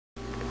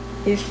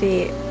You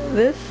see,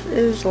 this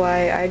is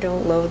why I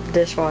don't load the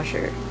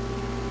dishwasher.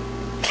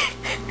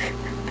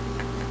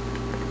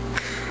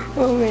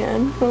 Oh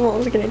man, my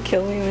mom's gonna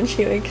kill me when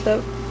she wakes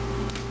up.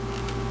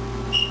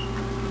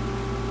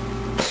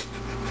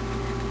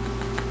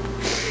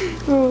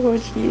 Oh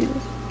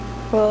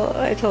jeez. Well,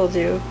 I told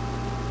you.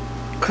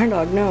 Corn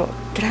dog, no.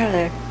 Get out of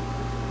there.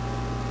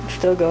 It's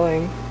still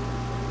going.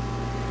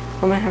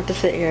 I'm gonna have to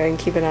sit here and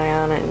keep an eye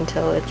on it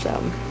until it's,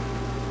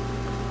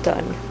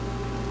 done.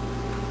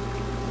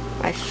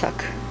 I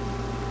suck.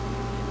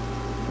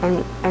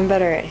 I'm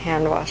better at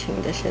hand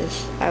washing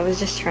dishes. I was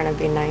just trying to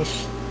be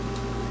nice.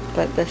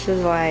 But this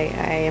is why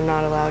I am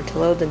not allowed to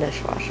load the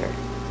dishwasher.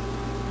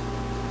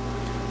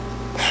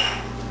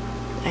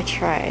 I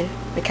tried.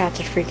 The cats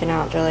are freaking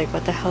out. They're like,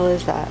 what the hell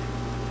is that?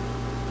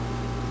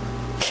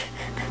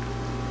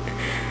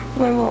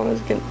 My mom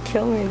is gonna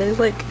kill me. There's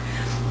like,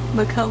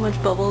 look how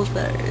much bubbles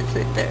there is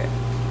right there.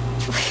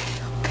 It's like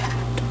so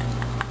bad.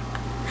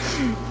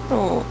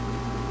 Oh,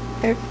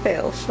 I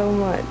fail so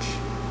much.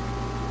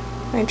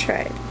 I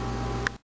tried.